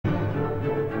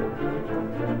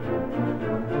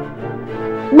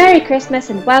Merry Christmas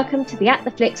and welcome to the At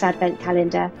the Flicks Advent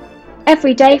Calendar.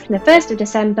 Every day from the 1st of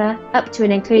December up to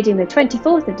and including the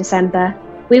 24th of December,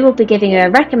 we will be giving you a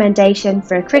recommendation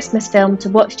for a Christmas film to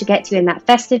watch to get you in that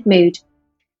festive mood.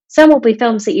 Some will be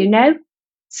films that you know,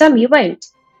 some you won't.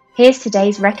 Here's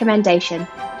today's recommendation.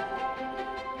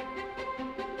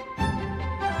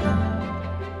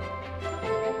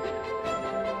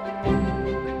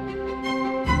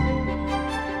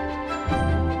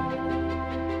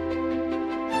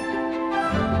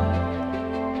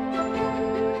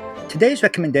 Today's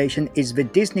recommendation is the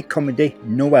Disney comedy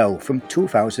Noel from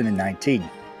 2019.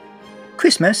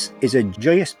 Christmas is a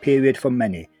joyous period for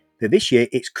many, but this year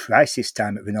it's crisis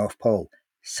time at the North Pole.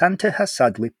 Santa has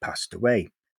sadly passed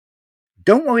away.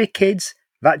 Don't worry kids,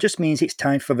 that just means it's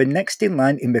time for the next in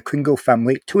line in the Kringle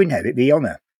family to inherit the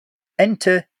honour.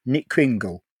 Enter Nick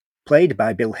Kringle, played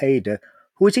by Bill Hader,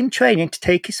 who is in training to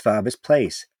take his father's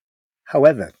place.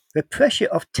 However, the pressure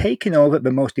of taking over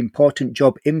the most important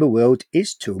job in the world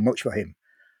is too much for him.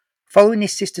 Following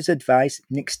his sister's advice,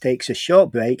 Nick takes a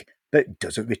short break but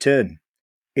doesn't return.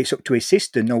 It's up to his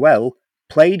sister Noelle,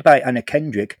 played by Anna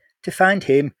Kendrick, to find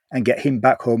him and get him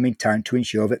back home in time to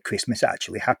ensure that Christmas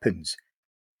actually happens.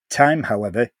 Time,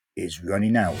 however, is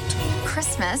running out.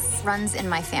 Christmas runs in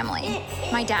my family.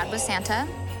 My dad was Santa,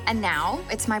 and now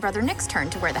it's my brother Nick's turn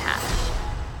to wear the hat.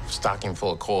 Stocking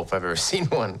full of coal if I've ever seen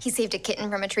one. He saved a kitten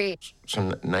from a tree.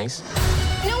 Some nice?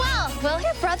 Noel, will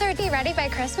your brother be ready by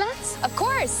Christmas? Of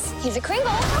course. He's a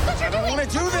Kringle. Look what you're doing. I don't want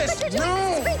to do this.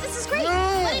 No. This is great. No.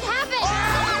 Let it happen.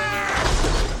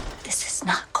 This is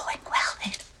not going well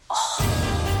at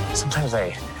all. Sometimes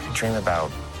I dream about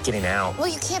getting out. Well,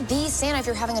 you can't be Santa if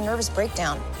you're having a nervous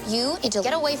breakdown. You need to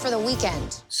get away for the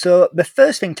weekend. So the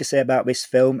first thing to say about this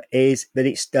film is that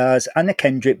it stars Anna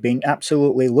Kendrick being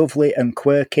absolutely lovely and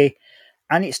quirky,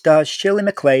 and it stars Shirley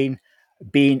MacLaine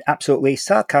being absolutely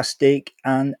sarcastic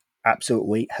and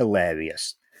absolutely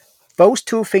hilarious. Those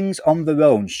two things on their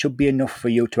own should be enough for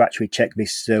you to actually check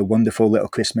this wonderful little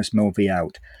Christmas movie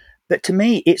out. But to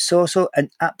me, it's also an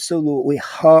absolutely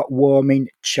heartwarming,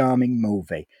 charming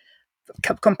movie.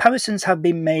 Comparisons have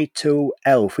been made to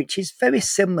Elf, which is very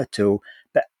similar to,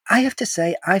 but I have to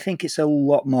say, I think it's a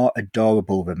lot more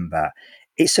adorable than that.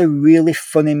 It's a really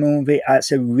funny movie.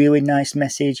 It's a really nice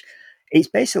message. It's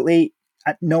basically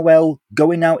Noel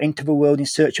going out into the world in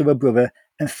search of a brother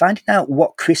and finding out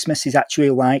what Christmas is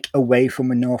actually like away from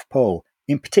the North Pole,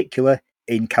 in particular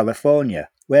in California,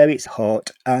 where it's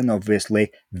hot and obviously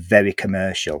very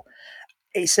commercial.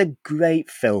 It's a great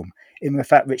film in the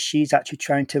fact that she's actually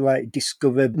trying to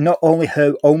discover not only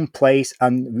her own place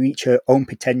and reach her own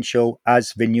potential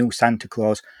as the new Santa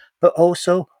Claus, but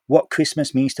also what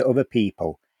Christmas means to other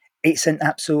people. It's an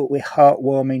absolutely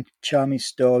heartwarming, charming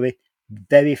story,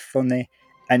 very funny,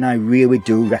 and I really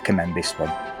do recommend this one.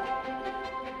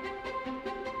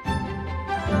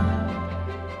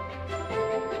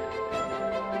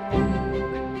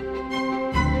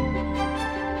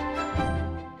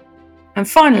 And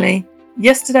finally,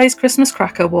 yesterday's Christmas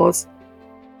cracker was: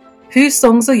 whose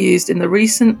songs are used in the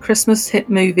recent Christmas hit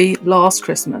movie Last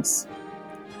Christmas?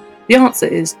 The answer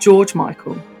is George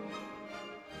Michael.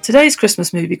 Today's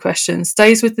Christmas movie question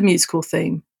stays with the musical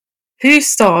theme. Who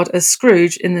starred as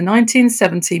Scrooge in the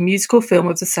 1970 musical film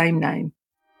of the same name?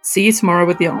 See you tomorrow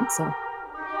with the answer.